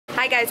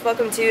Hi guys,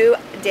 welcome to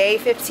day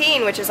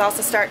 15, which is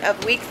also start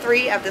of week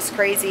 3 of this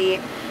crazy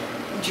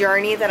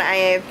journey that I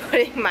am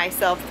putting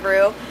myself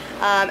through.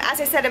 As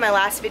I said in my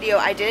last video,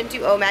 I didn't do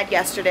Omad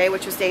yesterday,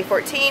 which was day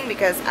 14,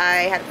 because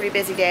I had a pretty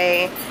busy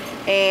day,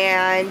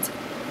 and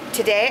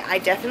today I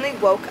definitely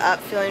woke up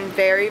feeling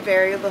very,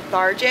 very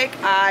lethargic.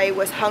 I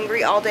was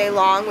hungry all day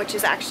long, which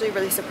is actually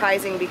really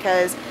surprising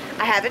because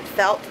I haven't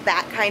felt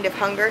that kind of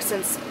hunger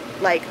since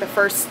like the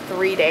first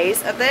 3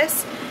 days of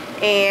this.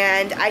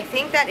 And I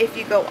think that if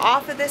you go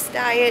off of this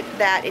diet,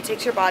 that it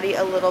takes your body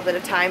a little bit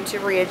of time to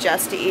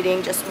readjust to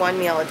eating just one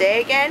meal a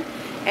day again.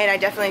 And I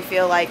definitely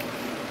feel like,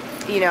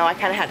 you know, I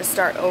kind of had to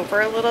start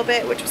over a little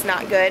bit, which was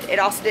not good. It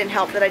also didn't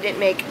help that I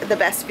didn't make the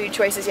best food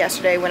choices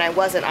yesterday when I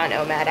wasn't on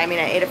Omad. I mean,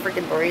 I ate a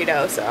freaking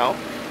burrito, so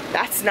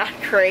that's not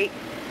great.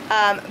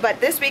 But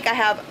this week I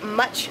have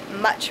much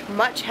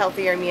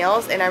healthier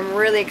meals, and I'm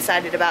really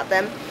excited about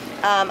them.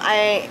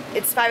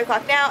 It's 5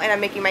 o'clock now, and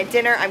I'm making my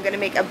dinner. I'm going to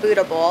make a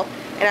Buddha bowl,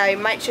 and I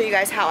might show you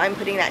guys how I'm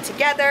putting that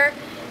together.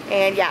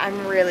 And yeah,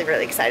 I'm really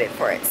excited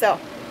for it. So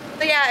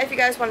yeah, if you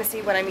guys want to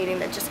see what I'm eating,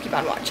 then just keep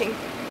on watching.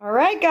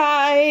 Alright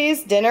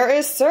guys, dinner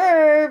is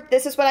served.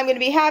 This is what I'm going to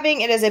be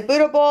having. It is a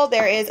Buddha bowl.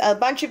 There is a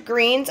bunch of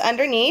greens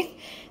underneath.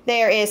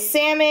 There is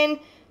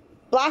salmon,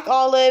 black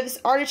olives,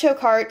 artichoke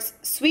hearts,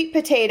 sweet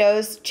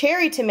potatoes,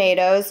 cherry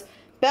tomatoes,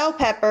 bell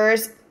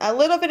peppers, a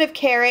little bit of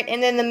carrot,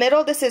 and in the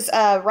middle this is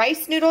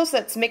rice noodles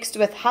that's mixed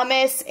with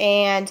hummus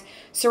and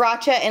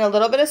sriracha and a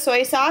little bit of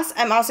soy sauce.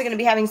 I'm also going to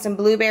be having some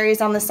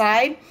blueberries on the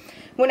side.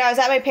 When I was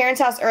at my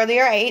parents' house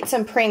earlier, I ate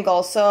some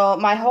Pringles, so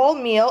my whole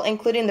meal,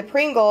 including the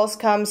Pringles,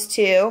 comes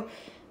to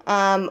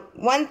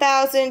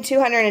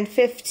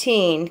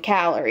 1,215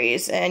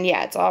 calories, and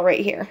yeah, it's all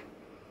right here.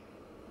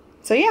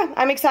 So yeah,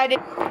 I'm excited.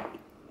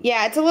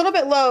 Yeah, it's a little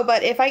bit low,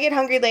 but if I get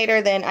hungry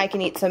later, then I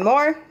can eat some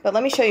more. But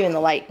let me show you in the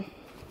light.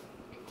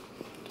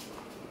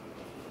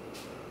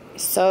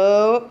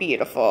 So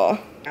beautiful.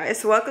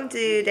 Guys, welcome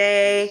to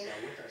day,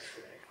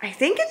 I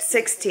think it's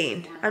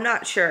 16. I'm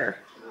not sure.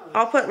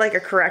 I'll put like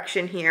a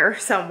correction here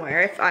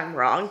somewhere if I'm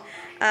wrong.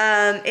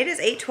 It is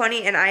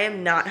 8:20 and I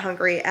am not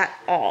hungry at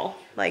all.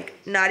 Like,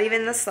 not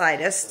even the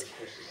slightest.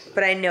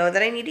 But I know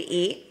that I need to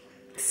eat,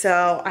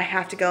 so I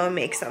have to go and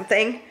make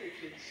something.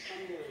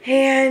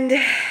 And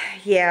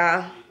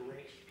yeah,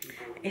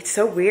 it's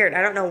so weird.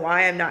 I don't know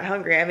why I'm not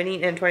hungry. I haven't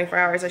eaten in 24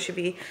 hours. I should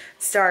be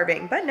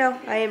starving. But no,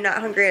 I am not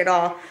hungry at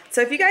all.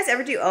 So if you guys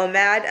ever do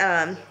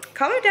Omad,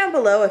 comment down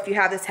below if you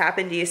have this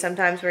happen to you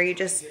sometimes where you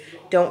just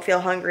don't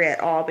feel hungry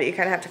at all, but you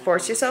kind of have to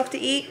force yourself to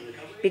eat.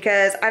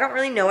 Because I don't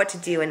really know what to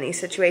do in these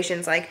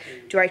situations. Like,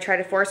 do I try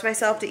to force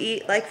myself to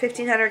eat like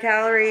 1,500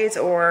 calories,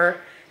 or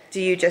do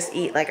you just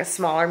eat like a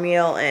smaller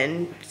meal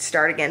and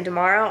start again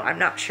tomorrow? I'm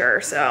not sure.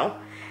 So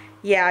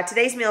yeah,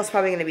 today's meal is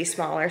probably going to be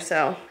smaller,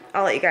 so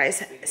I'll let you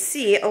guys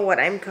see what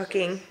I'm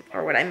cooking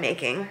or what I'm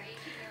making.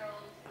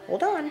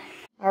 Hold on.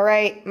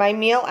 Alright, my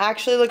meal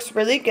actually looks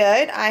really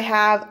good. I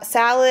have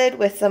salad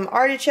with some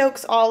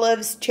artichokes,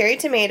 olives, cherry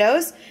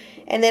tomatoes,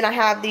 and then I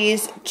have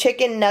these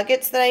chicken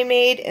nuggets that I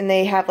made, and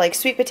they have like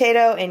sweet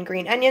potato and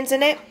green onions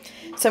in it.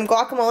 Some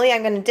guacamole,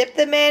 I'm going to dip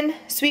them in,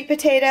 sweet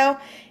potato,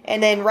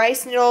 and then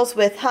rice noodles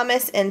with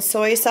hummus and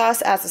soy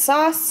sauce as a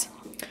sauce.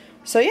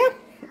 So yeah,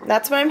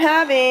 that's what I'm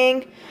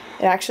having.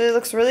 It actually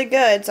looks really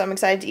good, so I'm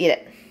excited to eat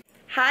it.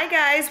 Hi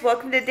guys,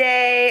 welcome to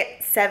day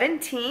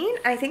 17.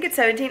 I think it's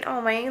 17.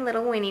 Oh, my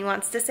little Winnie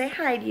wants to say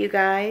hi to you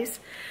guys.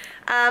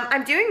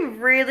 I'm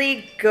doing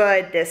really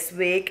good this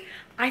week.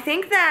 I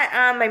think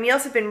that my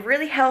meals have been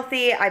really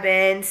healthy. I've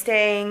been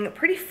staying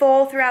pretty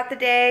full throughout the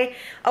day.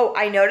 Oh,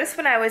 I noticed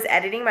when I was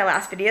editing my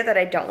last video that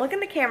I don't look in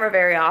the camera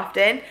very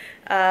often.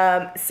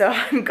 So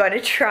I'm going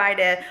to try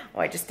to, oh,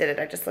 I just did it.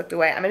 I just looked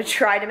away. I'm going to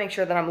try to make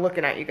sure that I'm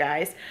looking at you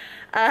guys.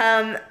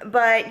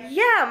 But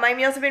yeah, my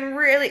meals have been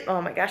really,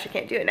 oh my gosh, I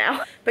can't do it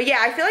now. But yeah,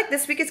 I feel like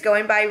this week is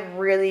going by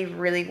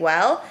really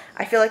well.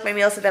 I feel like my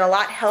meals have been a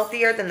lot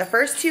healthier than the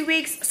first 2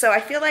 weeks. So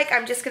I feel like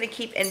I'm just going to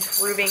keep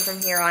improving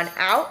from here on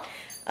out.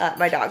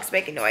 My dog's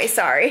making noise,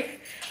 sorry.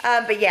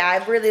 But yeah,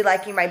 I'm really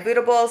liking my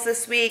Buddha bowls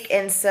this week,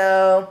 and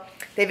so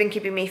they've been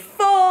keeping me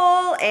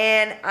full,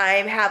 and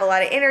I have a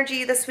lot of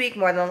energy this week,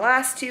 more than the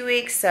last 2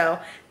 weeks, so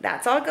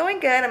that's all going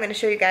good. I'm going to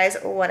show you guys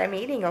what I'm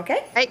eating,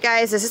 okay? Alright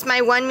guys, this is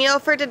my one meal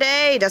for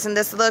today. Doesn't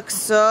this look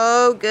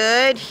so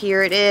good?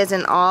 Here it is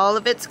in all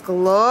of its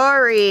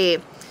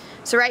glory.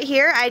 So right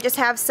here, I just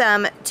have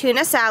some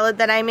tuna salad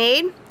that I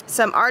made,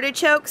 some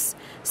artichokes,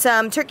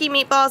 some turkey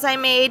meatballs I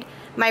made,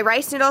 my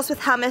rice noodles with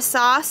hummus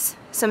sauce,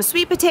 some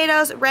sweet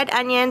potatoes, red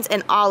onions,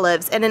 and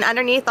olives. And then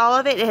underneath all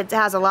of it, it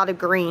has a lot of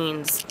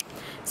greens.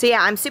 So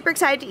yeah, I'm super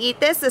excited to eat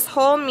this. This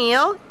whole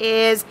meal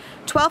is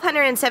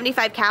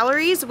 1,275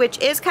 calories, which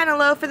is kind of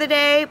low for the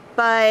day,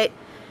 but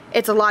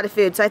it's a lot of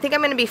food. So I think I'm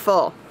going to be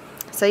full.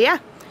 So yeah,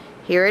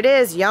 here it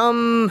is.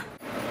 Yum.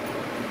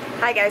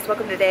 Hi guys,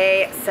 welcome to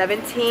day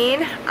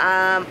 17.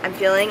 I'm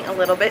feeling a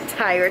little bit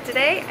tired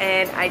today,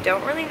 and I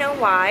don't really know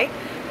why.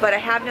 But I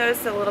have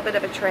noticed a little bit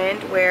of a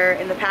trend where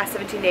in the past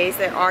 17 days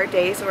there are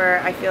days where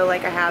I feel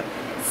like I have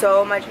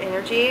so much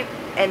energy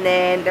and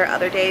then there are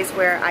other days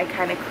where I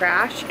kind of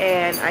crash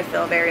and I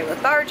feel very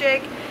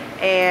lethargic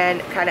and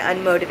kind of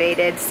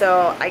unmotivated.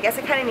 So I guess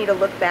I kind of need to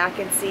look back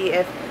and see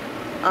if,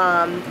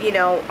 you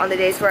know, on the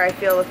days where I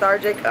feel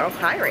lethargic. Oh,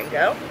 hi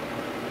Ringo.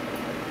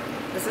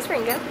 This is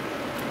Ringo.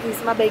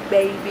 He's my big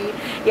baby.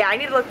 Yeah, I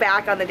need to look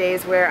back on the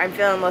days where I'm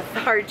feeling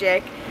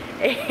lethargic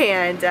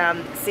and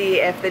see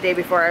if the day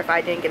before, if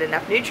I didn't get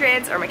enough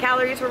nutrients or my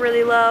calories were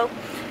really low.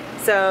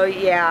 So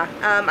yeah,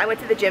 I went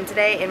to the gym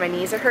today and my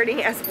knees are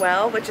hurting as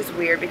well, which is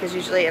weird because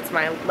usually it's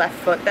my left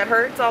foot that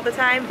hurts all the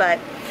time, but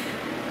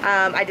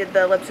I did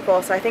the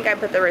elliptical, so I think I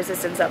put the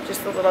resistance up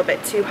just a little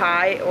bit too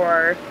high,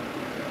 or,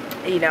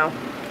 you know,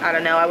 I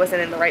don't know, I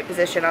wasn't in the right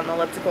position on the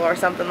elliptical or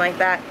something like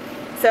that.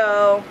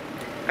 So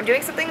I'm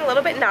doing something a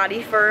little bit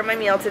naughty for my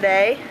meal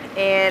today,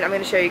 and I'm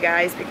going to show you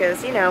guys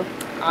because, you know,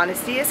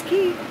 honesty is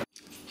key.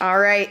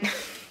 Alright,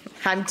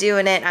 I'm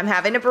doing it. I'm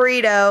having a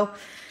burrito.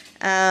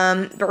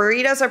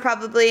 Burritos are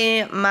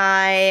probably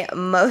my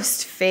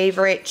most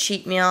favorite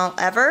cheat meal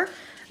ever.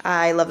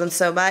 I love them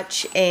so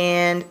much,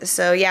 and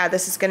so yeah,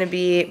 this is going to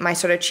be my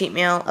sort of cheat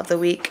meal of the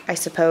week, I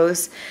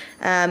suppose.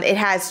 It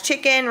has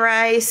chicken,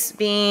 rice,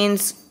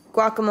 beans,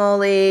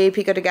 guacamole,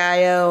 pico de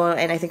gallo,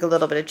 and I think a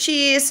little bit of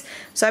cheese.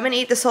 So I'm going to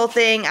eat this whole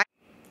thing.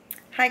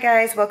 Hi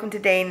guys, welcome to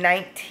day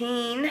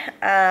 19.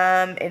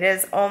 It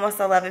is almost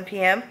 11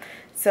 p.m.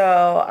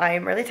 So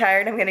I'm really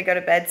tired. I'm going to go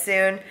to bed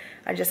soon.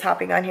 I'm just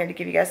hopping on here to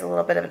give you guys a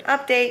little bit of an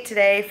update.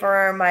 Today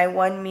for my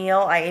one meal,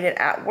 I ate it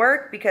at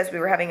work because we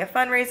were having a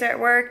fundraiser at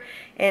work,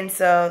 and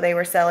so they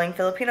were selling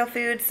Filipino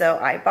food, so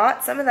I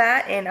bought some of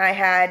that, and I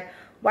had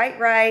white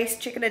rice,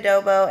 chicken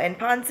adobo, and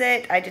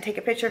pancit. I did take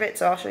a picture of it,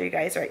 so I'll show you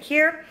guys right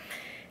here.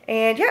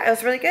 And yeah, it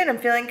was really good. I'm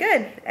feeling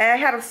good. And I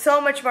had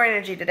so much more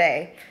energy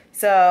today.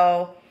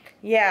 So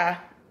yeah,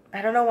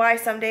 I don't know why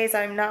some days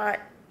I'm not,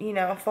 you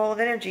know, full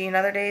of energy, and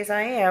other days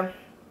I am.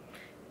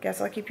 Guess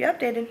I'll keep you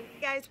updated.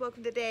 Hey guys,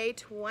 welcome to day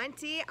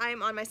 20.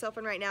 I'm on my cell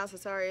phone right now, so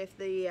sorry if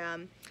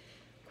the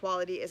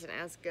quality isn't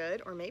as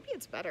good, or maybe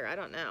it's better, I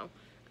don't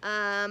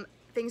know.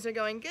 Things are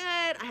going good.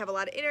 I have a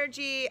lot of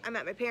energy. I'm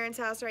at my parents'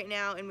 house right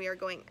now, and we are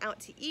going out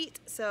to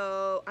eat,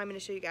 so I'm going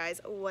to show you guys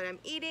what I'm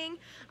eating.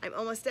 I'm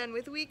almost done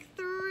with week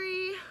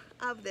 3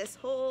 of this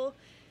whole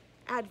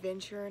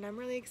adventure, and I'm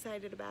really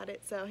excited about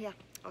it, so yeah,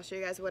 I'll show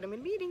you guys what I'm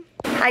going to be eating.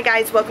 Hi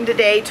guys, welcome to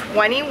day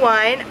 21.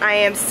 I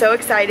am so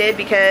excited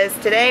because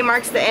today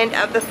marks the end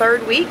of the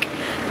 3rd week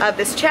of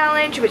this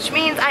challenge, which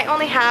means I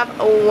only have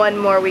 1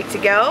 more week to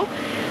go.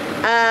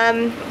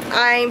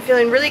 I'm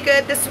feeling really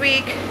good this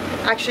week.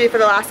 Actually, for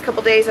the last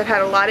couple days I've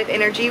had a lot of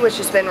energy, which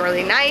has been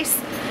really nice.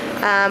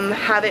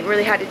 Haven't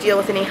really had to deal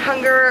with any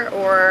hunger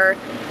or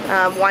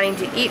wanting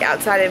to eat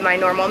outside of my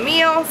normal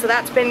meal, so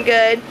that's been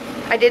good.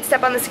 I did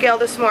step on the scale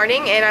this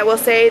morning, and I will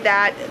say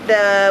that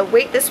the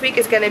weight this week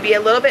is going to be a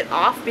little bit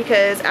off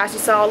because, as you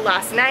saw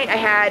last night, I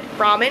had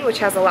ramen, which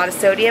has a lot of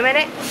sodium in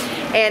it,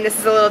 and this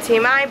is a little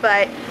TMI,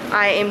 but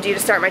I am due to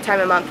start my time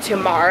a month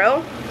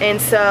tomorrow,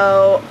 and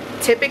so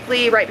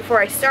typically right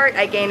before I start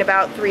I gain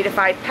about 3 to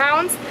 5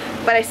 pounds,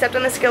 but I stepped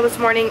on the scale this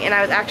morning and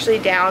I was actually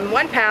down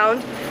 1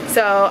 pound,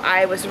 so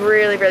I was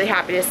really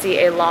happy to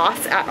see a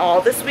loss at all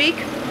this week.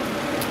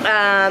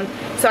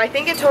 So I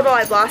think in total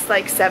I've lost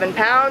like 7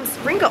 pounds.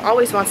 Ringo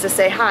always wants to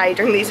say hi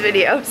during these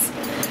videos.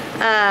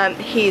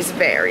 He's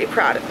very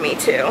proud of me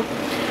too.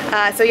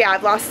 So yeah,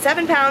 I've lost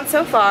 7 pounds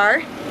so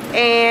far,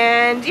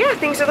 and yeah,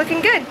 things are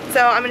looking good.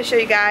 So I'm going to show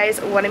you guys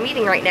what I'm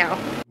eating right now.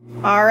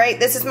 Alright,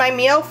 this is my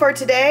meal for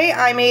today.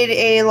 I made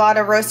a lot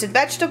of roasted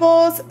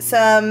vegetables,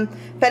 some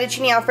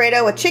fettuccine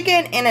alfredo with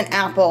chicken, and an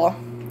apple.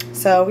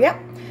 So yeah,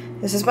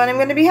 this is what I'm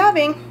going to be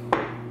having.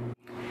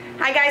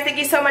 Hi guys, thank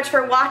you so much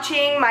for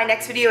watching. My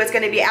next video is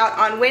going to be out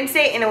on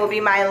Wednesday, and it will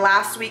be my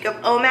last week of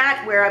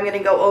Omad, where I'm going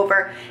to go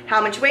over how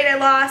much weight I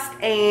lost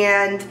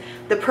and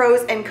the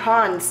pros and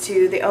cons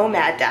to the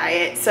Omad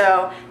diet.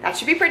 So that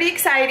should be pretty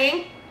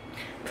exciting.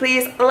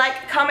 Please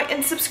like, comment,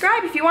 and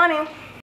subscribe if you want to.